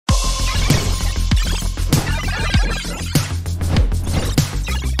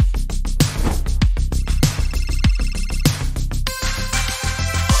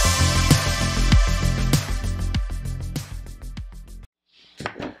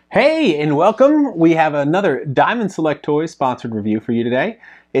Hey, and welcome. We have another Diamond Select Toys sponsored review for you today.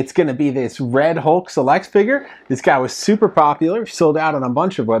 It's going to be this Red Hulk Select figure. This guy was super popular, sold out on a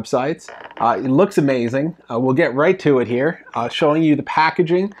bunch of websites. It looks amazing. We'll get right to it here, showing you the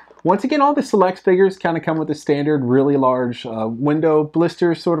packaging. Once again, all the Select figures kind of come with a standard, really large window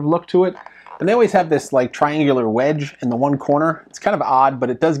blister sort of look to it. And they always have this like triangular wedge in the one corner. It's kind of odd, but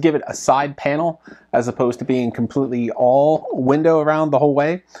it does give it a side panel as opposed to being completely all window around the whole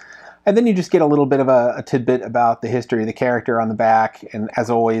way. And then you just get a little bit of a tidbit about the history of the character on the back. And as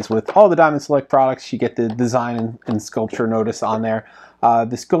always, with all the Diamond Select products, you get the design and sculpture notice on there.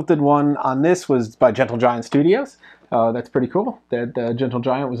 The sculpted one on this was by Gentle Giant Studios. That's pretty cool that Gentle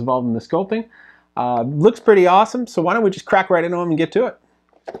Giant was involved in the sculpting. Looks pretty awesome, so why don't we just crack right into them and get to it.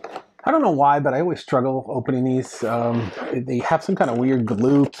 I don't know why, but I always struggle opening these. They have some kind of weird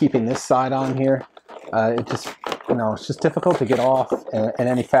glue keeping this side on here. It just, it's just difficult to get off in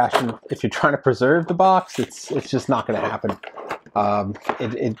any fashion. If you're trying to preserve the box, it's just not going to happen.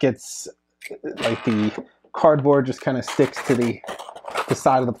 It gets, like the cardboard just kind of sticks to the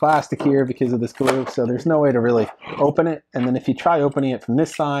side of the plastic here because of this glue, so there's no way to really open it. And then if you try opening it from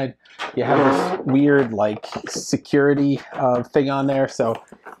this side, you have this weird like security thing on there, so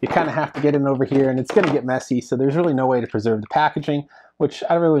you kind of have to get in over here, and it's going to get messy, so there's really no way to preserve the packaging, which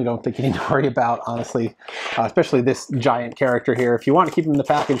I really don't think you need to worry about, honestly, especially this giant character here. If you want to keep him in the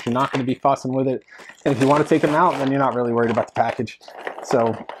package, you're not going to be fussing with it, and if you want to take him out, then you're not really worried about the package.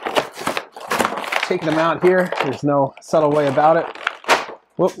 So taking them out here, there's no subtle way about it.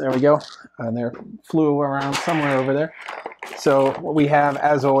 Whoop, there we go. And they flew around somewhere over there. So what we have,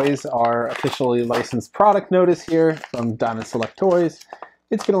 as always, our officially licensed product notice here from Diamond Select Toys.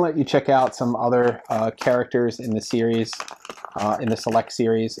 It's going to let you check out some other characters in the series, in the Select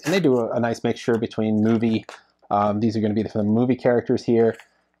series. And they do a nice mixture between movie. These are going to be the movie characters here.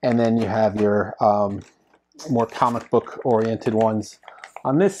 And then you have your more comic book oriented ones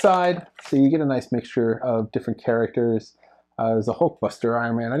on this side. So you get a nice mixture of different characters. There's a Hulkbuster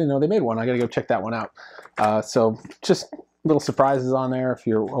Iron Man. I didn't know they made one. I got to go check that one out. So just little surprises on there if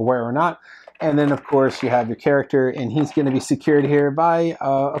you're aware or not. And then, of course, you have your character, and he's going to be secured here by,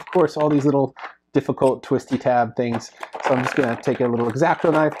 of course, all these little difficult twisty tab things. So I'm just going to take a little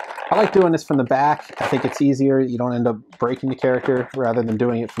X-Acto knife. I like doing this from the back. I think it's easier. You don't end up breaking the character rather than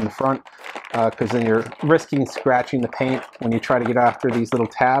doing it from the front, because then you're risking scratching the paint when you try to get after these little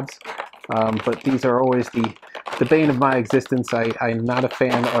tabs. But these are always the bane of my existence. I'm not a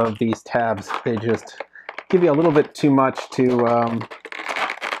fan of these tabs. They just give you a little bit too much to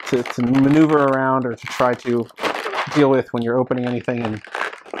maneuver around or to try to deal with when you're opening anything, and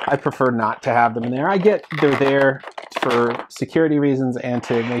I prefer not to have them in there. I get they're there for security reasons and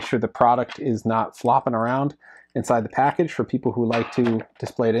to make sure the product is not flopping around inside the package for people who like to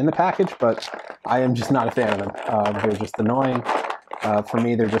display it in the package, but I am just not a fan of them. They're just annoying. For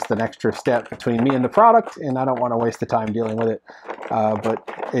me, they're just an extra step between me and the product, and I don't want to waste the time dealing with it. But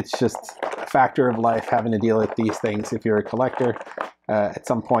it's just a factor of life having to deal with these things. If you're a collector, at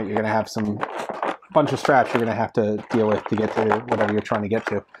some point you're going to have some bunch of scratch you're going to have to deal with to get to whatever you're trying to get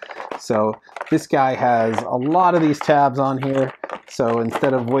to. So this guy has a lot of these tabs on here. So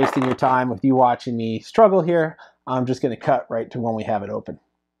instead of wasting your time with you watching me struggle here, I'm just going to cut right to when we have it open.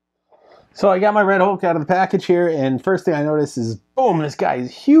 So I got my Red Hulk out of the package here, and first thing I notice is, boom, this guy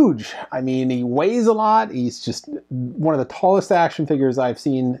is huge. I mean, he weighs a lot. He's just one of the tallest action figures I've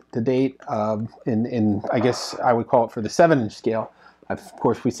seen to date, in I guess I would call it for the 7-inch scale. Of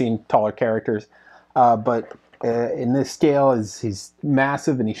course, we've seen taller characters, but in this scale, he's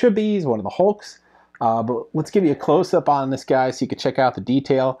massive, and he should be. He's one of the Hulks. But let's give you a close-up on this guy so you can check out the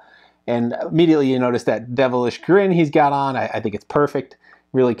detail. And immediately you notice that devilish grin he's got on. I think it's perfect.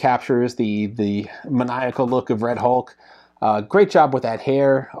 Really captures the maniacal look of Red Hulk. Great job with that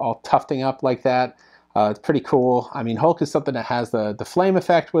hair, all tufting up like that. It's pretty cool. I mean, Hulk is something that has the flame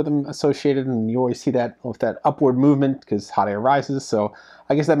effect with him associated, and you always see that with that upward movement because hot air rises. So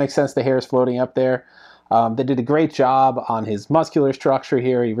I guess that makes sense. The hair is floating up there. They did a great job on his muscular structure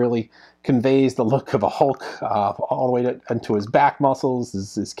here. He really conveys the look of a Hulk all the way into his back muscles,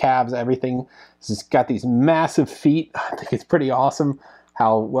 his calves, everything. He's got these massive feet. I think it's pretty awesome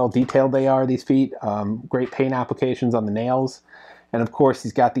how well detailed they are, these feet. Great paint applications on the nails. And of course,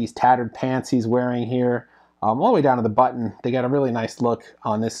 he's got these tattered pants he's wearing here, all the way down to the button. They got a really nice look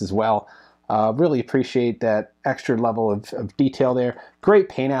on this as well. Really appreciate that extra level of detail there. Great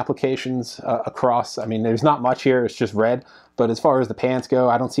paint applications across. I mean, there's not much here, it's just red. But as far as the pants go,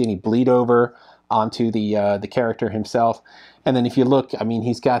 I don't see any bleed over onto the character himself. And then if you look, I mean,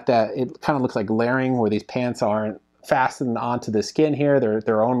 he's got that, it kind of looks like layering where these pants aren't fastened onto the skin here. They're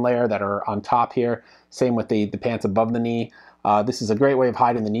their own layer that are on top here. Same with the pants above the knee. This is a great way of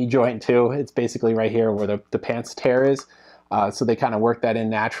hiding the knee joint too. It's basically right here where the pants tear is. So they kind of work that in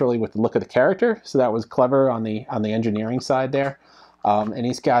naturally with the look of the character. So that was clever on the engineering side there. And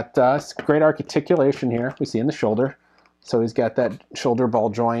he's got great articulation here. We see in the shoulder. So he's got that shoulder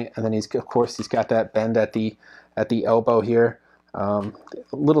ball joint, and then he's got that bend at the elbow here. A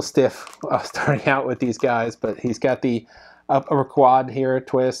little stiff starting out with these guys, but he's got the upper quad here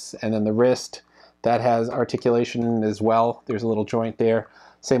twists, and then the wrist that has articulation as well. There's a little joint there.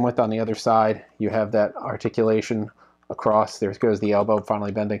 Same with on the other side. You have that articulation across. There goes the elbow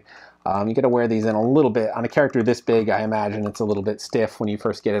finally bending. You got to wear these in a little bit. On a character this big, I imagine it's a little bit stiff when you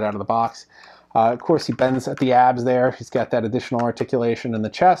first get it out of the box. Of course, he bends at the abs there. He's got that additional articulation in the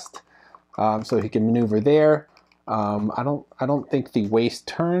chest, so he can maneuver there. I don't think the waist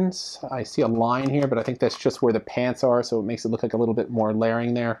turns. I see a line here, but I think that's just where the pants are, so it makes it look like a little bit more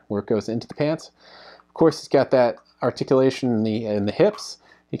layering there where it goes into the pants. Of course, he's got that articulation in the hips.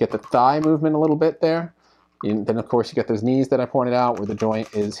 You get the thigh movement a little bit there. And then, of course, you got those knees that I pointed out where the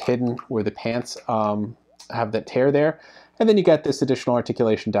joint is hidden, where the pants have that tear there. And then you got this additional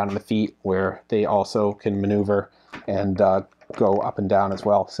articulation down in the feet where they also can maneuver and go up and down as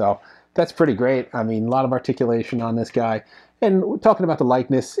well. So that's pretty great. I mean, a lot of articulation on this guy. And talking about the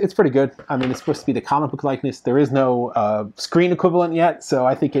likeness, it's pretty good. I mean, it's supposed to be the comic book likeness. There is no screen equivalent yet, so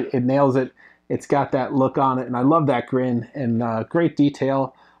I think it nails it. It's got that look on it, and I love that grin, and great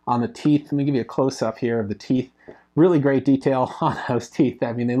detail on the teeth. Let me give you a close-up here of the teeth. Really great detail on those teeth.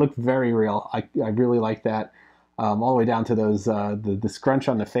 I mean, they look very real. I really like that. All the way down to those the scrunch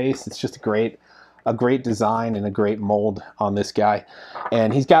on the face. It's just a great design and a great mold on this guy.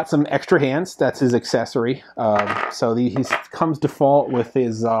 And he's got some extra hands. That's his accessory. So he comes default with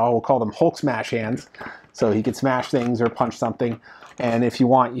his, we'll call them Hulk smash hands. So he could smash things or punch something. And if you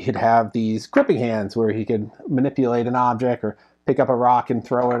want, you could have these gripping hands where he could manipulate an object or pick up a rock and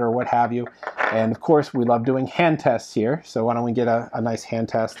throw it or what have you. And of course, we love doing hand tests here. So why don't we get a nice hand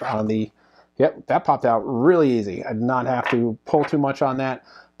test on the... Yep, that popped out really easy. I did not have to pull too much on that,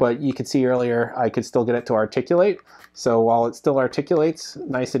 but you could see earlier I could still get it to articulate. So while it still articulates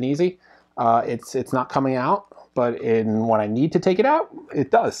nice and easy, it's not coming out, but when I need to take it out, it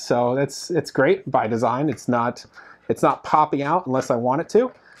does. So it's great by design. It's not popping out unless I want it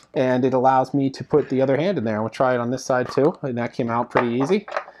to, and it allows me to put the other hand in there. We'll try it on this side too, and that came out pretty easy,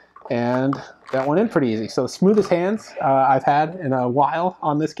 and that went in pretty easy. So the smoothest hands I've had in a while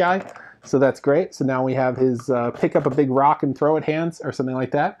on this guy. So that's great. So now we have his pick up a big rock and throw it hands or something like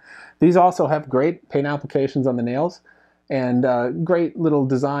that. These also have great paint applications on the nails, and great little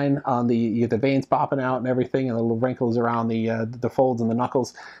design on the veins popping out and everything, and the little wrinkles around the folds and the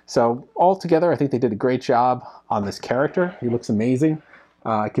knuckles. So altogether, I think they did a great job on this character. He looks amazing.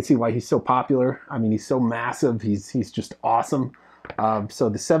 I can see why he's so popular. I mean, he's so massive. He's just awesome. So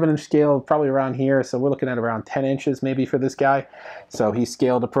the 7-inch scale, probably around here. So we're looking at around 10 inches maybe for this guy. So he's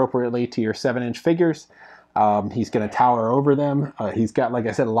scaled appropriately to your 7-inch figures. He's going to tower over them. He's got, like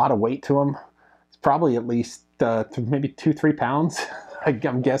I said, a lot of weight to him. It's probably at least maybe 2-3 pounds.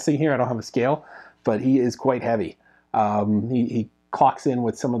 I'm guessing here. I don't have a scale, but he is quite heavy. He clocks in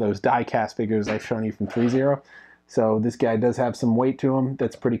with some of those die-cast figures I've shown you from 3.0. So this guy does have some weight to him.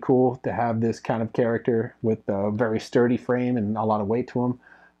 That's pretty cool to have this kind of character with a very sturdy frame and a lot of weight to him.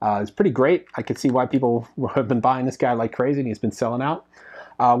 It's pretty great. I can see why people have been buying this guy like crazy, and he's been selling out.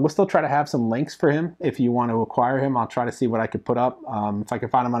 We'll still try to have some links for him if you want to acquire him. I'll try to see what I could put up. If I can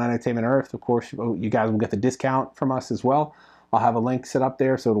find him on Entertainment Earth, of course, you guys will get the discount from us as well. I'll have a link set up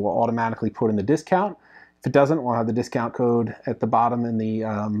there so it will automatically put in the discount. If it doesn't, we'll have the discount code at the bottom in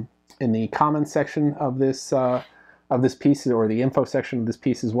the comments section of this piece, or the info section of this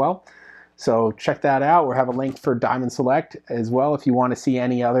piece as well. So check that out. We'll have a link for Diamond Select as well if you want to see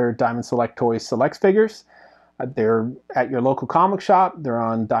any other Diamond Select Toys Selects figures. They're at your local comic shop. They're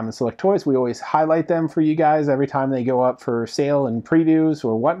on Diamond Select Toys. We always highlight them for you guys every time they go up for sale and previews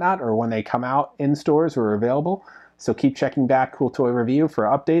or whatnot, or when they come out in stores or available. So keep checking back Cool Toy Review for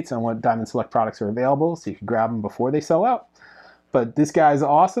updates on what Diamond Select products are available so you can grab them before they sell out. But this guy's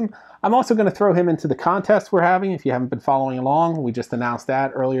awesome. I'm also going to throw him into the contest we're having. If you haven't been following along, we just announced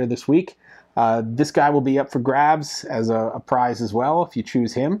that earlier this week. This guy will be up for grabs as a prize as well if you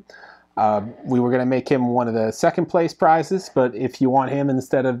choose him. We were going to make him one of the second place prizes, but if you want him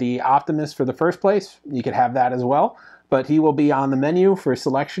instead of the Optimus for the first place, you could have that as well. But he will be on the menu for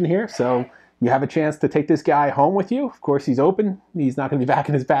selection here, so you have a chance to take this guy home with you. Of course, he's open. He's not going to be back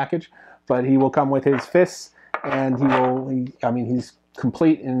in his package, but he will come with his fists, and he's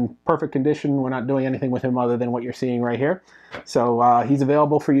complete in perfect condition. We're not doing anything with him other than what you're seeing right here. So he's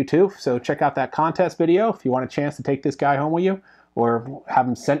available for you too. So check out that contest video if you want a chance to take this guy home with you, or have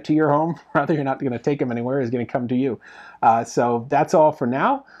him sent to your home. Rather, you're not going to take him anywhere. He's going to come to you. So that's all for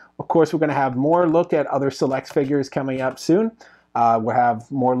now. Of course, we're going to have more look at other Select figures coming up soon. We'll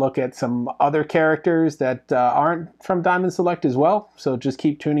have more look at some other characters that aren't from Diamond Select as well. So just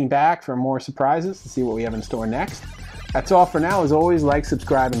keep tuning back for more surprises to see what we have in store next. That's all for now. As always, like,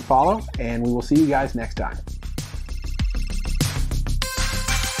 subscribe, and follow, and we will see you guys next time.